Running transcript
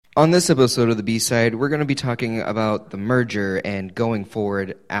On this episode of the B-Side, we're going to be talking about the merger and going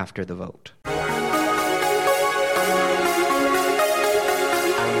forward after the vote.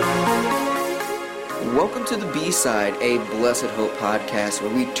 Welcome to the B-Side, a Blessed Hope podcast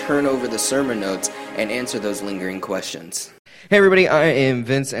where we turn over the sermon notes and answer those lingering questions. Hey everybody, I am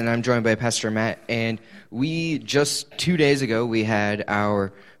Vince and I'm joined by Pastor Matt, and we just 2 days ago we had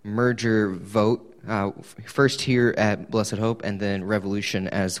our merger vote, first here at Blessed Hope and then Revolution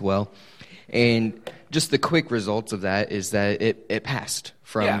as well. And just the quick results of that is that it passed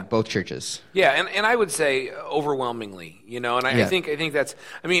from both churches. Yeah, and I would say overwhelmingly, and I think that's,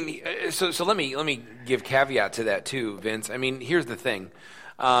 so let me give caveat to that too, Vince. I mean, here's the thing.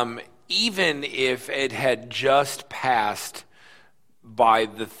 Even if it had just passed by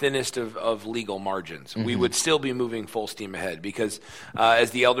the thinnest of legal margins, we would still be moving full steam ahead because,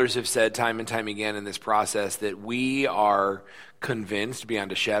 as the elders have said time and time again in this process, that we are convinced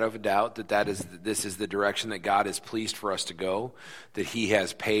beyond a shadow of a doubt that this is the direction that God is pleased for us to go, that He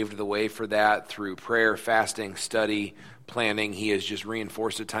has paved the way for that through prayer, fasting, study, planning. He has just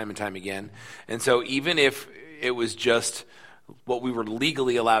reinforced it time and time again. And so even if it was just what we were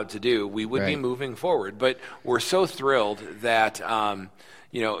legally allowed to do, we would be moving forward. But we're so thrilled that,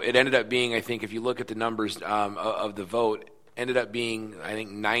 it ended up being, I think, if you look at the numbers of the vote, ended up being, I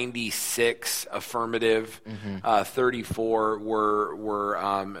think, 96 affirmative, 34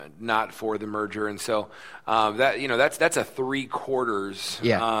 were not for the merger. And so that's a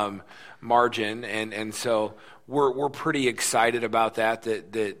 3/4 margin. And so we're pretty excited about that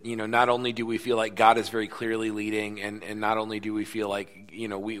not only do we feel like God is very clearly leading, and not only do we feel like,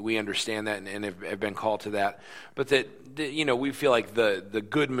 we understand that and have been called to that, but that we feel like the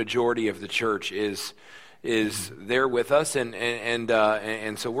good majority of the church is there with us,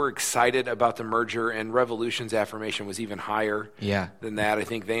 and so we're excited about the merger. And Revolution's affirmation was even higher than that. I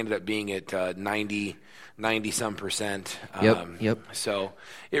think they ended up being at 90-some percent. Yep. So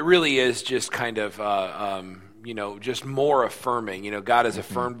it really is just kind of just more affirming. God has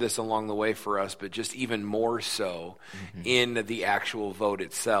affirmed this along the way for us, but just even more so in the actual vote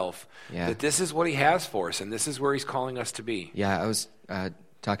itself, that this is what He has for us, and this is where He's calling us to be. Yeah, I was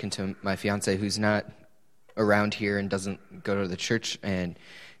talking to my fiance who's not around here and doesn't go to the church, and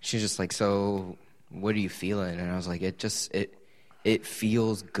she's just like, so what are you feeling? And I was like, it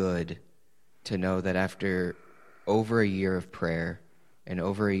feels good to know that after over a year of prayer and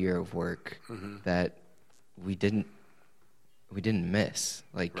over a year of work, that we didn't miss.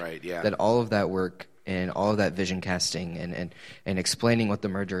 That all of that work and all of that vision casting and explaining what the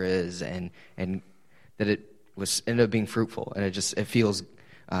merger is, and that it ended up being fruitful, and it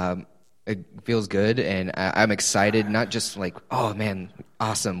feels good, and I'm excited, not just like, oh man,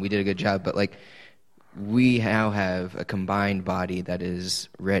 awesome, we did a good job, but like we now have a combined body that is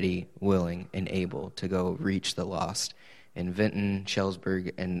ready, willing, and able to go reach the lost in Vinton,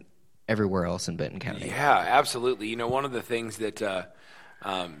 Schellsburg, and everywhere else in Benton County. Yeah, absolutely. One of the things that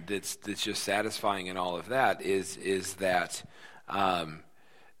that's just satisfying in all of that is that,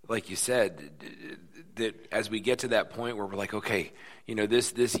 like you said, that as we get to that point where we're like, okay,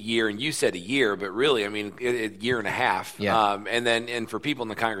 this year, and you said a year, but really, a year and a half. Yeah. And for people in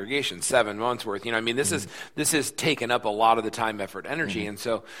the congregation, 7 months worth. This has taken up a lot of the time, effort, energy, and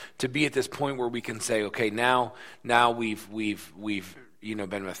so to be at this point where we can say, okay, now we've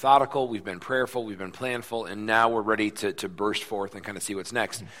been methodical, we've been prayerful, we've been planful, and now we're ready to burst forth and kind of see what's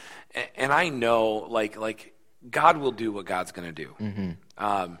next. And I know, like God will do what God's going to do,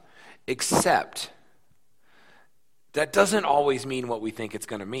 except that doesn't always mean what we think it's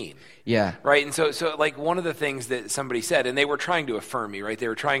going to mean. Yeah. Right? And so like one of the things that somebody said, and they were trying to affirm me, right? They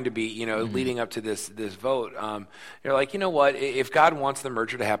were trying to be, leading up to this vote. They're like, you know what? If God wants the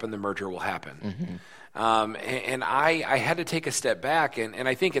merger to happen, the merger will happen. And I had to take a step back, and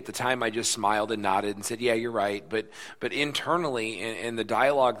I think at the time I just smiled and nodded and said, yeah, you're right. But internally, in the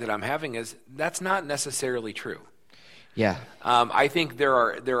dialogue that I'm having, is that's not necessarily true. Yeah. I think there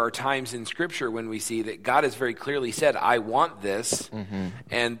are times in Scripture when we see that God has very clearly said, I want this,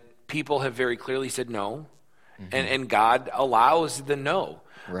 and people have very clearly said no, and God allows the no.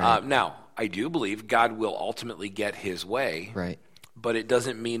 Right. Now, I do believe God will ultimately get His way. Right. But it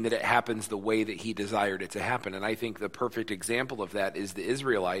doesn't mean that it happens the way that He desired it to happen. And I think the perfect example of that is the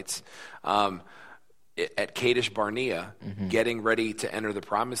Israelites at Kadesh Barnea, getting ready to enter the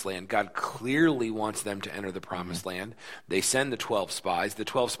Promised Land. God clearly wants them to enter the Promised Land. They send the 12 spies. The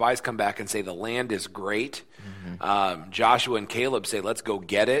 12 spies come back and say, the land is great. Joshua and Caleb say, let's go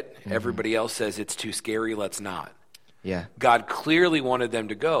get it. Everybody else says, it's too scary, let's not. Yeah. God clearly wanted them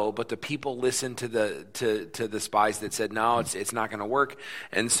to go, but the people listened to the spies that said, no, it's not going to work.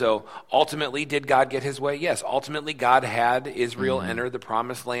 And so ultimately, did God get his way? Yes. Ultimately, God had Israel enter the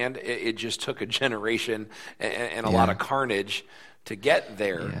promised land. It just took a generation and a lot of carnage to get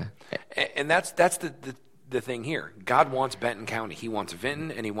there. Yeah. And that's the thing here. God wants Benton County. He wants Vinton,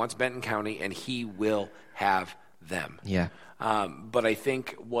 and he wants Benton County, and he will have them. Yeah. But I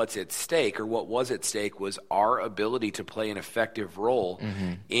think what's at stake, or what was at stake, was our ability to play an effective role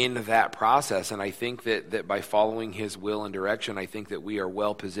in that process. And I think that by following his will and direction, I think that we are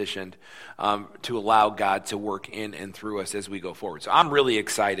well positioned to allow God to work in and through us as we go forward. So I'm really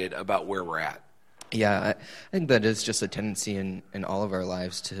excited about where we're at. Yeah, I think that is just a tendency in all of our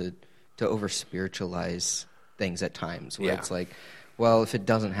lives to over-spiritualize things at times, where it's like, well, if it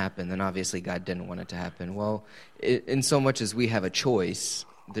doesn't happen, then obviously God didn't want it to happen. Well, in so much as we have a choice,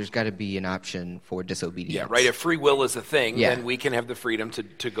 there's got to be an option for disobedience. Yeah, right. If free will is a thing, then we can have the freedom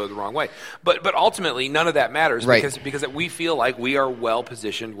to go the wrong way. But ultimately, none of that matters because we feel like we are well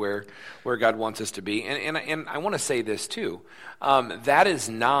positioned where God wants us to be. And I want to say this too. That is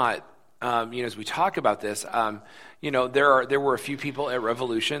not, as we talk about this, there were a few people at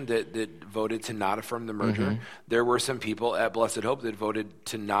Revolution that voted to not affirm the merger. There were some people at Blessed Hope that voted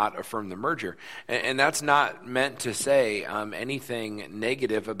to not affirm the merger. And that's not meant to say anything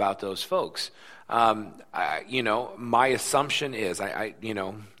negative about those folks. My assumption is, I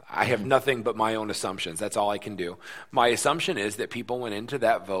have nothing but my own assumptions. That's all I can do. My assumption is that people went into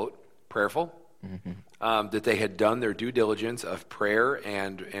that vote prayerful, that they had done their due diligence of prayer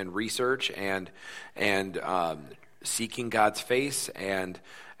and research and seeking God's face and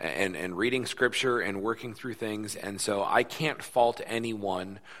reading Scripture and working through things. And so I can't fault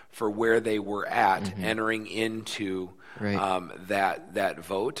anyone for where they were at entering into that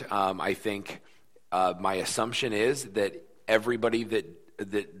vote. I think my assumption is that everybody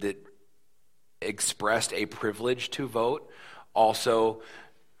that expressed a privilege to vote also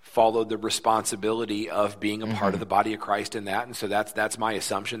followed the responsibility of being a part of the body of Christ in that. And so that's my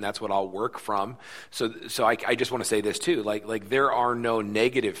assumption. That's what I'll work from. So I just want to say this too, like there are no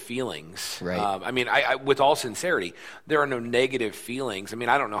negative feelings. Right. I with all sincerity, there are no negative feelings.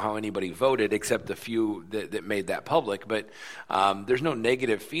 I don't know how anybody voted except the few that made that public, but there's no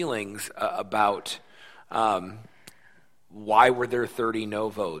negative feelings about why were there 30 no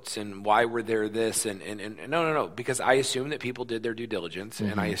votes and why were there this and no, because I assume that people did their due diligence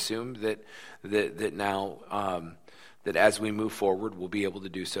and I assume that now that as we move forward we'll be able to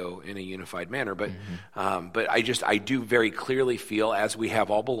do so in a unified manner. But I do very clearly feel, as we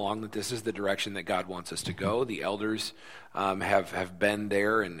have all along, that this is the direction that God wants us to go. The elders have been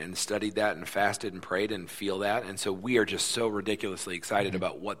there and studied that and fasted and prayed and feel that, and so we are just so ridiculously excited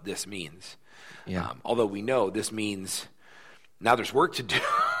about what this means. Yeah. Although we know this means now there's work to do,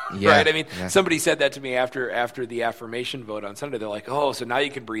 right? Somebody said that to me after the affirmation vote on Sunday. They're like, oh, so now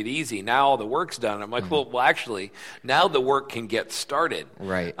you can breathe easy. Now all the work's done. I'm like, well, actually, now the work can get started.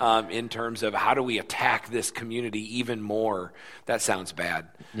 Right. In terms of how do we attack this community even more? That sounds bad.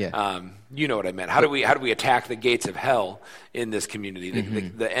 Yeah. You know what I meant. How do we attack the gates of hell in this community,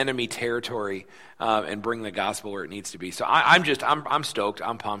 the enemy territory, and bring the gospel where it needs to be? So I'm stoked.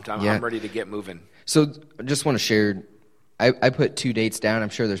 I'm pumped. I'm ready to get moving. So I just want to share. I put 2 dates down. I'm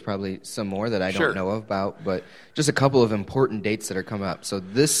sure there's probably some more that I don't know about, but just a couple of important dates that are coming up. So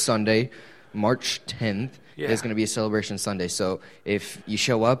this Sunday, March 10th, is going to be a celebration Sunday. So if you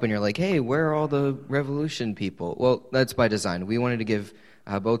show up and you're like, hey, where are all the Revolution people? Well, that's by design. We wanted to give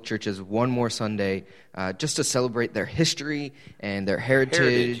both churches one more Sunday just to celebrate their history and their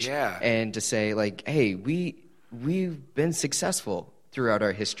heritage and to say, like, hey, we've been successful throughout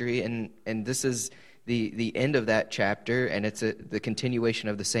our history, and this is the end of that chapter, and it's the continuation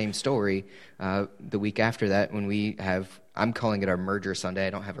of the same story the week after that when we have, I'm calling it our merger Sunday. I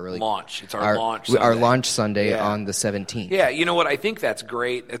don't have a really launch. It's our launch Sunday. Our launch Sunday on the 17th. Yeah, you know what? I think that's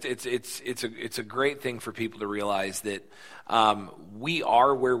great. It's a great thing for people to realize that we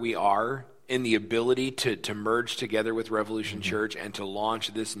are where we are in the ability to merge together with Revolution Church and to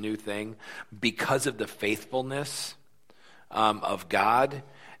launch this new thing because of the faithfulness of God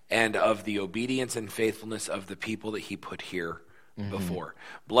and of the obedience and faithfulness of the people that he put here before.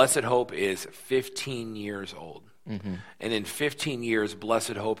 Blessed Hope is 15 years old. And in 15 years,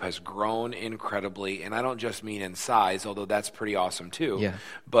 Blessed Hope has grown incredibly, and I don't just mean in size, although that's pretty awesome too,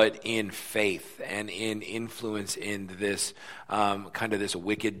 but in faith and in influence in this kind of this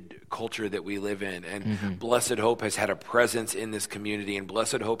wicked culture that we live in. And Blessed Hope has had a presence in this community, and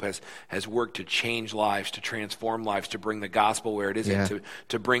Blessed Hope has worked to change lives, to transform lives, to bring the gospel where it is, and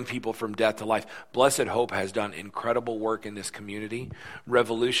to bring people from death to life. Blessed Hope has done incredible work in this community.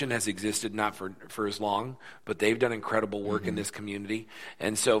 Revolution has existed not for as long, but they've done incredible work in this community.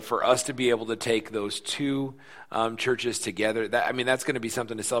 And so for us to be able to take those two churches together, that's going to be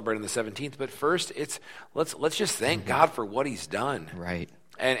something to celebrate on the 17th. But first, let's just thank God for what He's done. Right.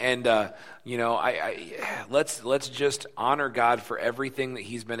 And let's just honor God for everything that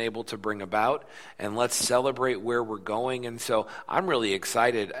He's been able to bring about, and let's celebrate where we're going. And so I'm really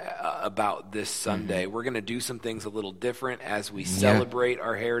excited about this Sunday. We're going to do some things a little different as we celebrate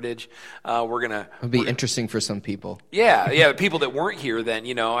our heritage. It'll be interesting for some people. Yeah, people that weren't here then,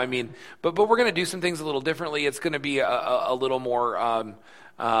 but we're going to do some things a little differently. It's going to be a little more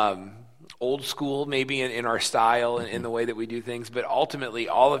old school maybe in our style and in the way that we do things, but ultimately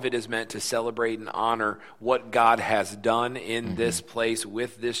all of it is meant to celebrate and honor what God has done in this place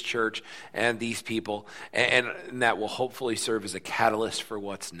with this church and these people, and that will hopefully serve as a catalyst for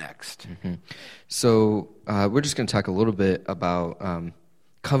what's next. So we're just going to talk a little bit about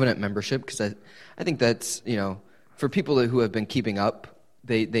covenant membership, because I think that's, for people who have been keeping up,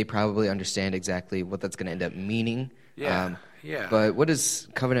 they probably understand exactly what that's going to end up meaning. Yeah. But what does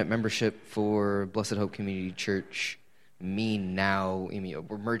covenant membership for Blessed Hope Community Church mean now?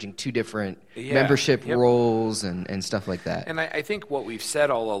 We're merging two different membership roles and stuff like that. And I think what we've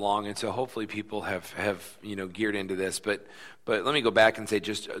said all along, and so hopefully people have geared into this, but let me go back and say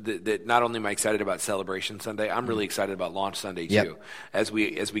just that not only am I excited about Celebration Sunday, I'm really excited about Launch Sunday too. As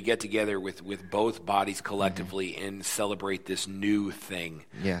we get together with both bodies collectively and celebrate this new thing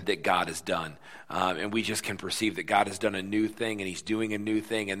that God has done. And we just can perceive that God has done a new thing, and He's doing a new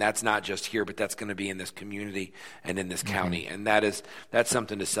thing, and that's not just here, but that's going to be in this community and in this county. And that's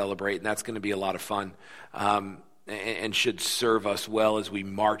something to celebrate, and that's going to be a lot of fun. And should serve us well as we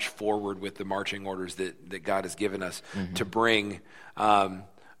march forward with the marching orders that God has given us to bring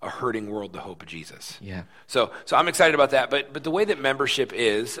a hurting world the hope of Jesus. Yeah. So I'm excited about that. But the way that membership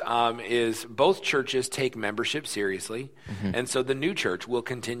is both churches take membership seriously, and so the new church will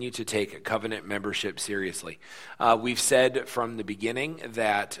continue to take covenant membership seriously. We've said from the beginning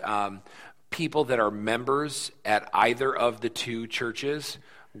that people that are members at either of the two churches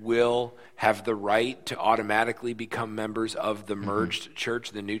will have the right to automatically become members of the merged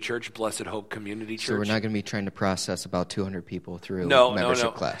church, the new church, Blessed Hope Community Church. So we're not going to be trying to process about 200 people through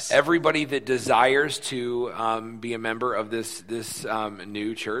membership class. Everybody that desires to be a member of this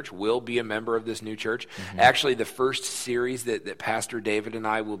new church will be a member of this new church. Actually, the first series that Pastor David and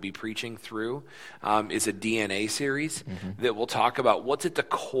I will be preaching through is a DNA series that will talk about what's at the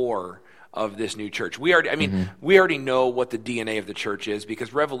core of this new church. We already know what the DNA of the church is,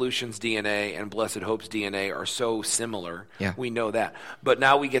 because Revolution's DNA and Blessed Hope's DNA are so similar. Yeah. We know that. But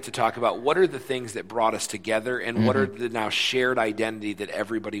now we get to talk about what are the things that brought us together, and what are the now shared identity that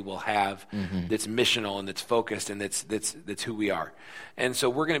everybody will have that's missional and that's focused and that's who we are. And so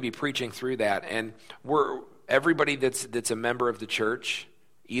we're going to be preaching through that, and everybody that's a member of the church,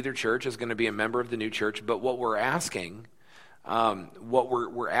 either church, is going to be a member of the new church. But what we're asking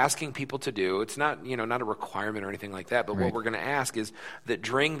people to do, it's not a requirement or anything like that, but what we're going to ask is that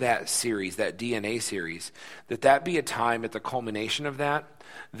during that series, that DNA series, that be a time at the culmination of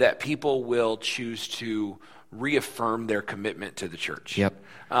that people will choose to reaffirm their commitment to the church. Yep.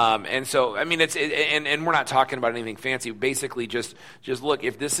 And so, and we're not talking about anything fancy. Basically, just look,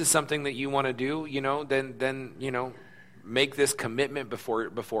 if this is something that you want to do, then make this commitment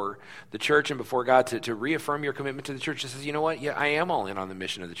before the church and before God to reaffirm your commitment to the church. That says, you know what? Yeah, I am all in on the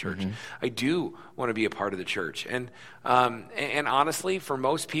mission of the church. I do want to be a part of the church. And honestly, for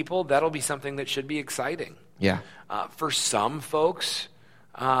most people, that'll be something that should be exciting. Yeah. For some folks,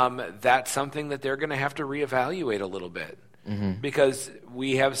 that's something that they're going to have to reevaluate a little bit. Because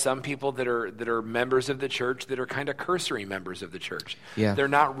we have some people that are members of the church that are kind of cursory members of the church. Yeah. They're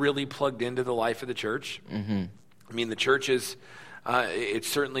not really plugged into the life of the church. The church is, it's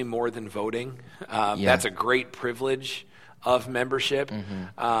certainly more than voting. That's a great privilege of membership,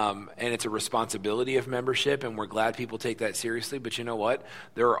 and it's a responsibility of membership, and we're glad people take that seriously. But you know what?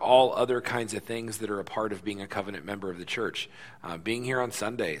 There are all other kinds of things that are a part of being a covenant member of the church. Being here on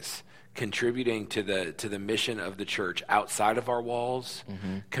Sundays, contributing to the mission of the church outside of our walls,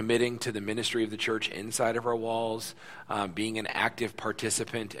 committing to the ministry of the church inside of our walls, being an active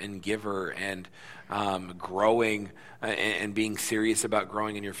participant and giver, and growing and being serious about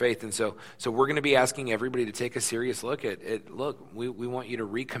growing in your faith. And so we're going to be asking everybody to take a serious look at it. Look, we want you to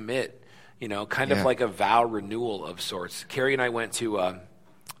recommit, kind of like a vow renewal of sorts. Carrie and I went to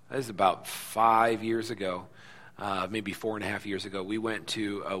this is about 5 years ago, maybe 4.5 years ago, we went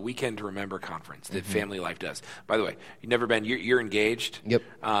to a Weekend to Remember conference that Family Life does. By the way, you've never been, you're engaged. Yep.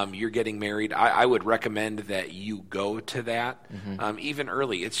 You're getting married. I would recommend that you go to that, even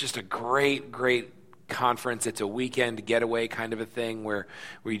early. It's just a great conference. It's a weekend getaway kind of a thing where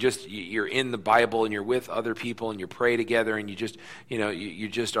you're in the Bible and you're with other people and you pray together and you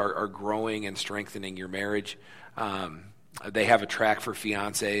just are growing and strengthening your marriage. They have a track for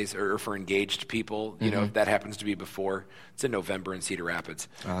fiancés or for engaged people, if that happens to be before. It's in November in Cedar Rapids.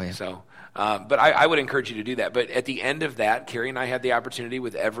 Oh, yeah. So, but I would encourage you to do that. But at the end of that, Carrie and I had the opportunity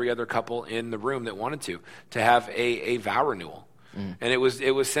with every other couple in the room that wanted to have a vow renewal. And it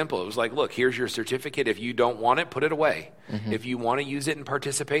was simple. It was like, look, here's your certificate. If you don't want it, put it away. If you want to use it and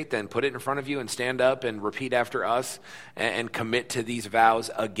participate, then put it in front of you and stand up and repeat after us and commit to these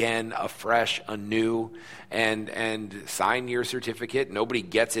vows again, afresh, anew, and sign your certificate. Nobody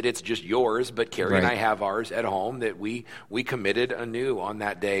gets it. It's just yours. But Carrie and I have ours at home that we committed anew on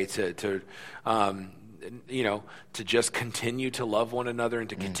that day to just continue to love one another and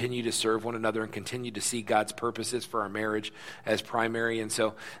to continue to serve one another and continue to see God's purposes for our marriage as primary. And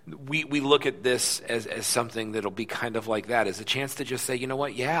so we look at this as something that'll be kind of like that, as a chance to just say, you know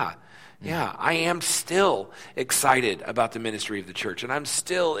what, I am still excited about the ministry of the church, and I'm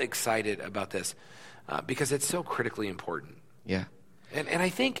still excited about this because it's so critically important. Yeah. And I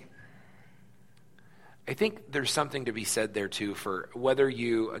think there's something to be said there too for whether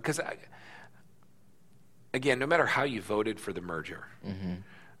you, because again, no matter how you voted for the merger,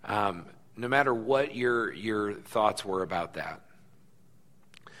 no matter what your thoughts were about that,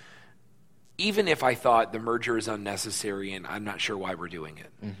 even if I thought the merger is unnecessary and I'm not sure why we're doing it,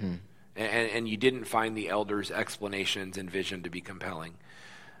 and you didn't find the elders' explanations and vision to be compelling,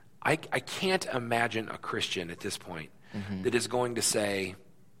 I can't imagine a Christian at this point that is going to say,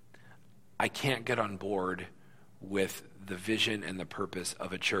 I can't get on board with the vision and the purpose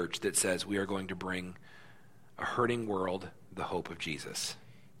of a church that says we are going to bring a hurting world the hope of Jesus.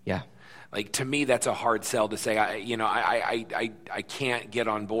 Yeah. Like, to me, that's a hard sell to say, I can't get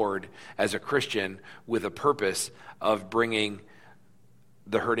on board as a Christian with a purpose of bringing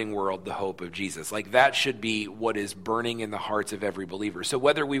the hurting world the hope of Jesus. Like, that should be what is burning in the hearts of every believer. So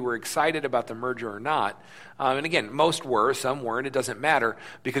whether we were excited about the merger or not, and again, most were, some weren't, it doesn't matter,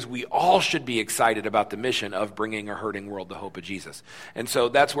 because we all should be excited about the mission of bringing a hurting world the hope of Jesus. And so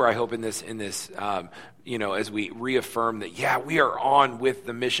that's where I hope in this as we reaffirm that, we are on with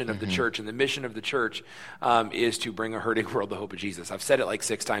the mission of the church, and the mission of the church is to bring a hurting world the hope of Jesus. I've said it like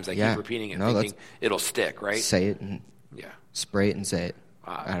 6 times. I keep repeating it, thinking it'll stick, right? Say it and spray it and say it.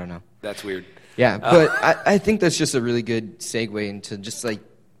 I don't know. That's weird. Yeah, but I think that's just a really good segue into just like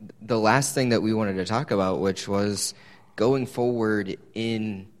the last thing that we wanted to talk about, which was going forward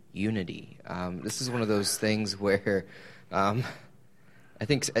in unity. This is one of those things where I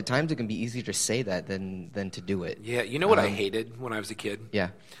think at times it can be easier to say that than to do it. Yeah, you know what I hated when I was a kid? Yeah.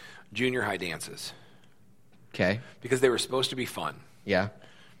 Junior high dances. Okay. Because they were supposed to be fun. Yeah.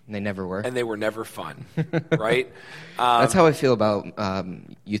 And they never were. And they were never fun, right? That's how I feel about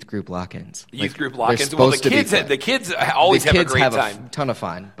youth group lock-ins. Youth group lock-ins. Well, the kids always have a great time. Have a ton of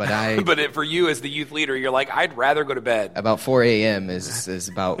fun, but but for you as the youth leader, you're like, I'd rather go to bed. About 4 a.m. is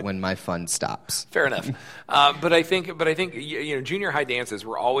about when my fun stops. Fair enough. But I think junior high dances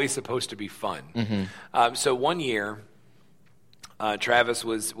were always supposed to be fun. So one year, Travis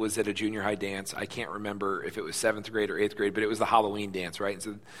was at a junior high dance. I can't remember if it was 7th grade or 8th grade, but it was the Halloween dance, right? And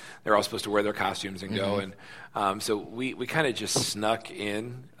so they're all supposed to wear their costumes and go. And so we kind of just snuck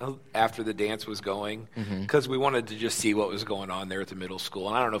in after the dance was going because we wanted to just see what was going on there at the middle school.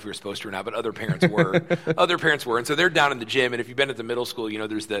 And I don't know if we were supposed to or not, but other parents were. And so they're down in the gym. And if you've been at the middle school,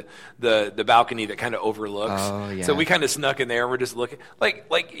 there's the balcony that kind of overlooks. Oh, yeah. So we kind of snuck in there and we're just looking.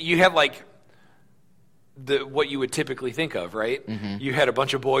 Like you have what you would typically think of, right? You had a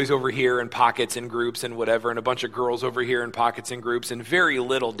bunch of boys over here in pockets and groups and whatever, and a bunch of girls over here in pockets and groups, and very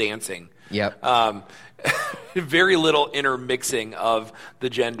little dancing. Yep. Very little intermixing of the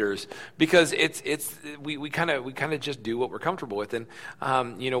genders, because we kind of just do what we're comfortable with. And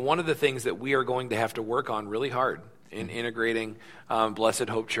one of the things that we are going to have to work on really hard in integrating Blessed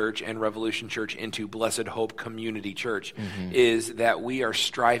Hope Church and Revolution Church into Blessed Hope Community Church is that we are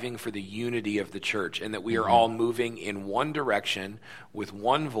striving for the unity of the church, and that we are all moving in one direction with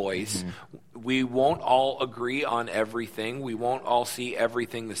one voice. We won't all agree on everything. We won't all see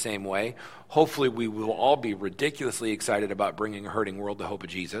everything the same way. Hopefully we will all be ridiculously excited about bringing a hurting world the hope of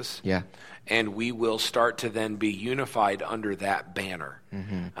Jesus. Yeah. And we will start to then be unified under that banner.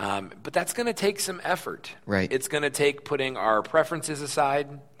 But that's going to take some effort. Right. It's going to take putting our preferences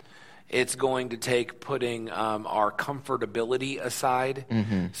aside. It's going to take putting our comfortability aside.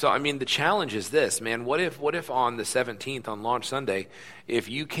 So, I mean, the challenge is this, man. What if on the 17th, on Launch Sunday, if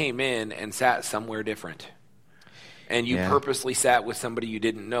you came in and sat somewhere different? And you purposely sat with somebody you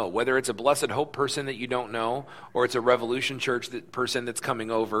didn't know, whether it's a Blessed Hope person that you don't know, or it's a Revolution Church person that's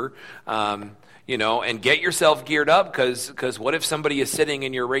coming over, and get yourself geared up, because what if somebody is sitting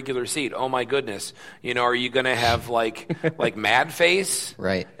in your regular seat? Oh my goodness, are you going to have like mad face,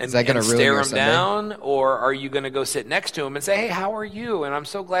 right? And, is that going to stare them down, or are you going to go sit next to them and say, hey, how are you? And I'm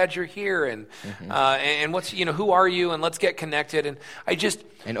so glad you're here, and and what's who are you? And let's get connected. And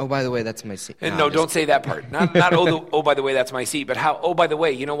And oh, by the way, that's my seat. And no, don't say that part. Not oh, by the way, that's my seat. But how? Oh, by the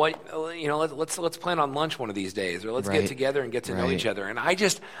way, you know what? Let's plan on lunch one of these days, or let's get together and get to know each other. And I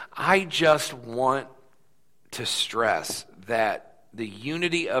just want to stress that the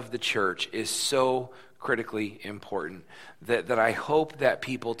unity of the church is so critically important that I hope that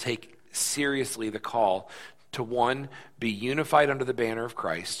people take seriously the call to, one, be unified under the banner of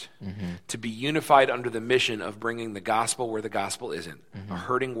Christ, to be unified under the mission of bringing the gospel where the gospel isn't, a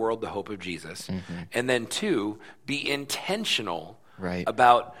hurting world, the hope of Jesus, and then, two, be intentional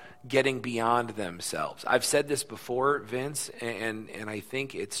about getting beyond themselves. I've said this before, Vince, and I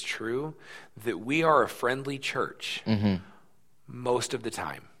think it's true, that we are a friendly church most of the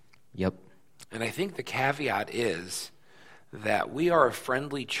time. Yep. And I think the caveat is that we are a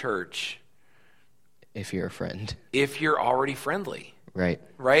friendly church if you're a friend. If you're already friendly. Right.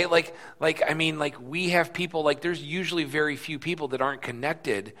 Like we have people, there's usually very few people that aren't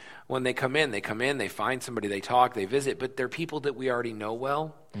connected when they come in. They come in, they find somebody, they talk, they visit, but they're people that we already know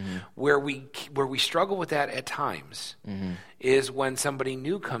well. Where we struggle with that at times is when somebody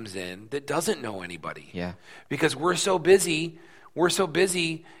new comes in that doesn't know anybody. Yeah. Because we're so busy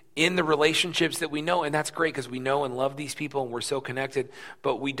in the relationships that we know, and that's great because we know and love these people and we're so connected,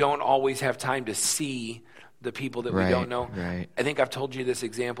 but we don't always have time to see the people that we don't know. Right. I think I've told you this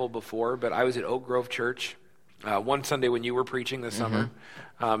example before, but I was at Oak Grove Church one Sunday when you were preaching this summer,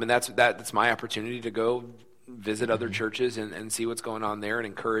 and that's my opportunity to go visit other churches and see what's going on there and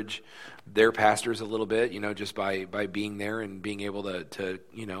encourage their pastors a little bit, just by being there and being able to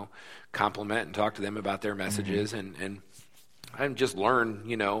compliment and talk to them about their messages and just learn,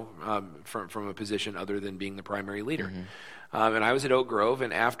 from a position other than being the primary leader. And I was at Oak Grove,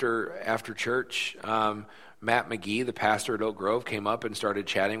 and after church, Matt McGee, the pastor at Oak Grove, came up and started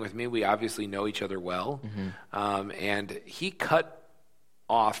chatting with me. We obviously know each other well, and he cut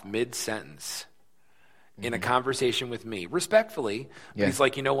off mid-sentence in a conversation with me, respectfully. But he's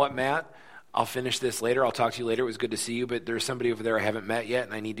like, you know what, Matt? I'll finish this later. I'll talk to you later. It was good to see you, but there's somebody over there I haven't met yet,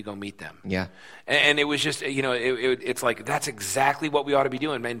 and I need to go meet them. Yeah. And it was just, it's like, that's exactly what we ought to be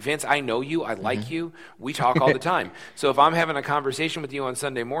doing. Man, Vince, I know you. I like you. We talk all the time. So if I'm having a conversation with you on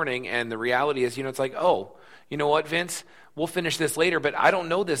Sunday morning, and the reality is, it's like, oh, you know what, Vince? We'll finish this later, but I don't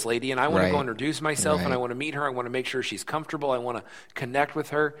know this lady, and I want to go introduce myself, and I want to meet her. I want to make sure she's comfortable. I want to connect with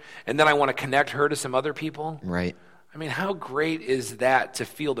her, and then I want to connect her to some other people. Right. I mean, how great is that to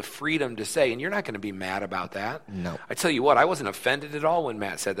feel the freedom to say, and you're not going to be mad about that. No. I tell you what, I wasn't offended at all when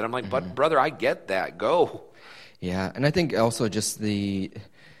Matt said that. I'm like, but brother, I get that. Go. Yeah, and I think also just the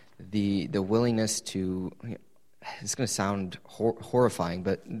willingness to, it's going to sound horrifying,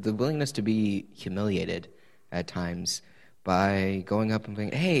 but the willingness to be humiliated at times by going up and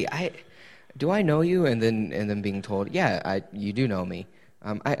being, hey, do I know you? And then being told, yeah, you do know me.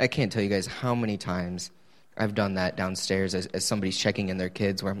 I can't tell you guys how many times I've done that downstairs as somebody's checking in their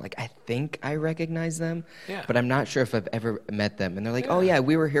kids where I'm like, I think I recognize them, but I'm not sure if I've ever met them. And they're like, oh, yeah,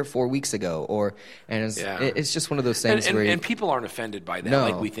 we were here 4 weeks ago. It's just one of those things where... And people aren't offended by that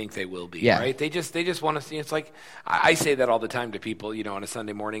like we think they will be, right? They just want to see... It's like, I say that all the time to people, on a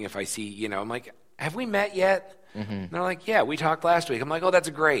Sunday morning if I see, I'm like, have we met yet? And they're like, yeah, we talked last week. I'm like, oh, that's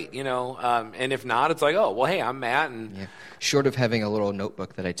great, and if not, it's like, oh, well, hey, I'm Matt. And short of having a little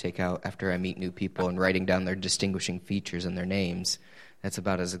notebook that I take out after I meet new people and writing down their distinguishing features and their names, that's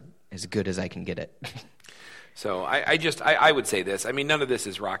about as good as I can get it. So I would say this. I mean, none of this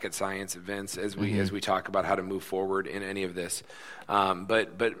is rocket science, Vince, as we talk about how to move forward in any of this.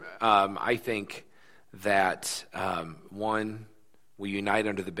 But I think that one, we unite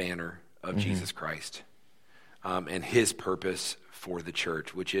under the banner of Jesus Christ. And his purpose for the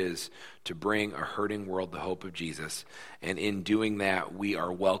church, which is to bring a hurting world the hope of Jesus. And in doing that, we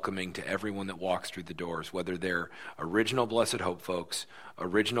are welcoming to everyone that walks through the doors, whether they're original Blessed Hope folks,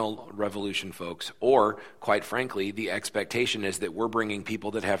 original Revolution folks, or, quite frankly, the expectation is that we're bringing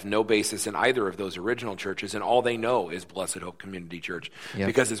people that have no basis in either of those original churches, and all they know is Blessed Hope Community Church. Yep.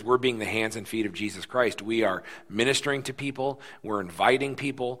 Because as we're being the hands and feet of Jesus Christ, we are ministering to people, we're inviting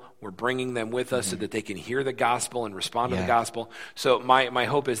people, we're bringing them with us so that they can hear the gospel and respond to the gospel. So my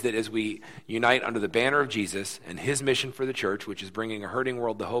hope is that as we unite under the banner of Jesus and his mission for the church, which is bringing a hurting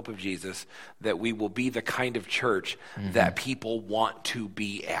world the hope of Jesus, that we will be the kind of church that people want to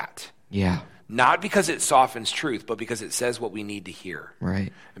be at. Yeah. Not because it softens truth, but because it says what we need to hear.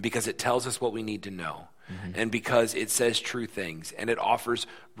 Right. And because it tells us what we need to know. And because it says true things. And it offers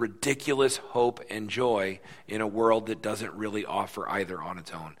ridiculous hope and joy in a world that doesn't really offer either on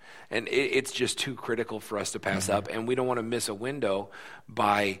its own. And it's just too critical for us to pass up. And we don't want to miss a window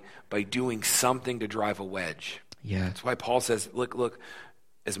by doing something to drive a wedge. Yeah. That's why Paul says, look,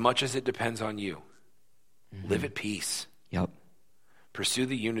 as much as it depends on you, live at peace. Yep. Pursue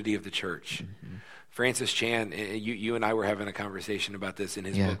the unity of the church. Francis Chan, you and I were having a conversation about this in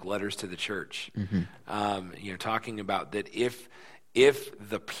his book, Letters to the Church. Talking about that if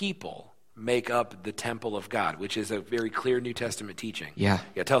the people make up the temple of God, which is a very clear New Testament teaching. Yeah.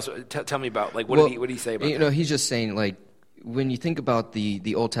 Tell me about what did he say about that? He's just saying, like, when you think about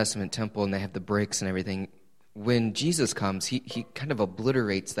the Old Testament temple and they have the bricks and everything, when Jesus comes, he kind of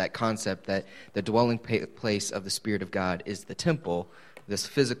obliterates that concept that the dwelling place of the Spirit of God is the temple, this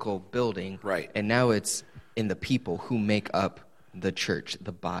physical building, right? And now it's in the people who make up the church,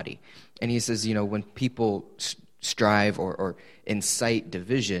 the body. And he says, when people strive or incite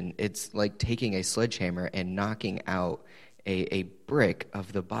division, it's like taking a sledgehammer and knocking out a brick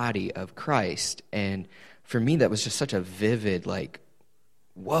of the body of Christ. And for me, that was just such a vivid, like,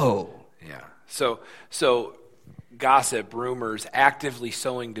 whoa. Yeah. So gossip, rumors, actively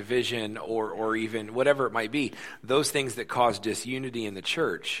sowing division, or even whatever it might be, those things that cause disunity in the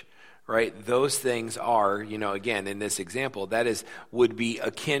church, right? Those things are, again, in this example, would be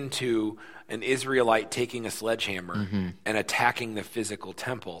akin to an Israelite taking a sledgehammer and attacking the physical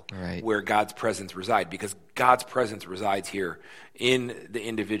temple where God's presence resides, because God's presence resides here in the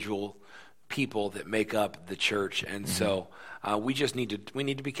individual people that make up the church. And so we need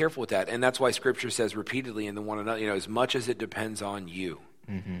to be careful with that. And that's why Scripture says repeatedly in the one another, as much as it depends on you,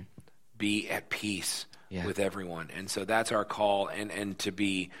 be at peace with everyone. And so that's our call, and to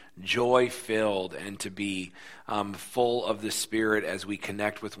be joy-filled and to be full of the Spirit as we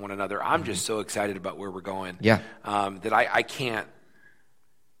connect with one another. I'm just so excited about where we're going that I can't.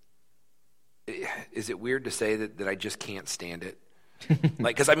 Is it weird to say that I just can't stand it?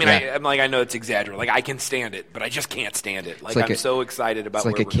 Because I know it's exaggerated. Like, I can stand it, but I just can't stand it. I'm so excited about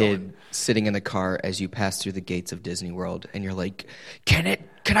where we're going. It's like a kid sitting in the car as you pass through the gates of Disney World, and you're like, can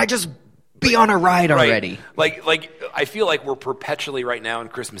I just be on a ride already? Like I feel like we're perpetually right now in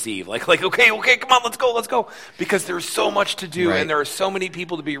Christmas Eve. Like okay, come on, let's go. Because there's so much to do, and there are so many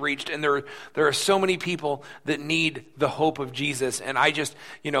people to be reached, and there are so many people that need the hope of Jesus. And I just,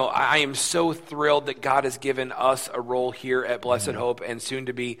 I am so thrilled that God has given us a role here at Blessed Hope and soon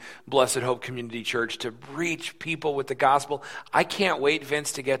to be Blessed Hope Community Church to reach people with the gospel. I can't wait,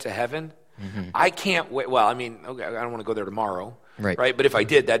 Vince, to get to heaven. I can't wait. Well, okay, I don't want to go there tomorrow. Right. But if I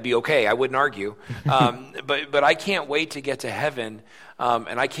did, that'd be okay. I wouldn't argue. But I can't wait to get to heaven,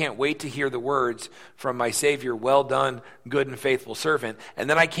 and I can't wait to hear the words from my Savior, well done, good and faithful servant. And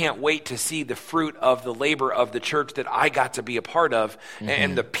then I can't wait to see the fruit of the labor of the church that I got to be a part of,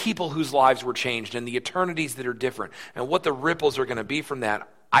 and the people whose lives were changed, and the eternities that are different, and what the ripples are going to be from that.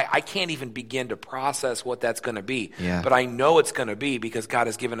 I can't even begin to process what that's going to be. Yeah. But I know it's going to be, because God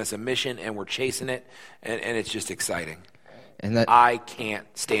has given us a mission, and we're chasing it, and it's just exciting. And I can't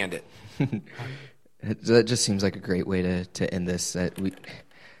stand it. That just seems like a great way to end this. That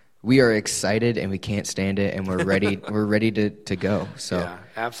we are excited and we can't stand it, and we're ready. We're ready to go. So yeah,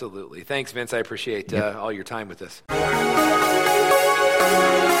 absolutely. Thanks, Vince. I appreciate all your time with this.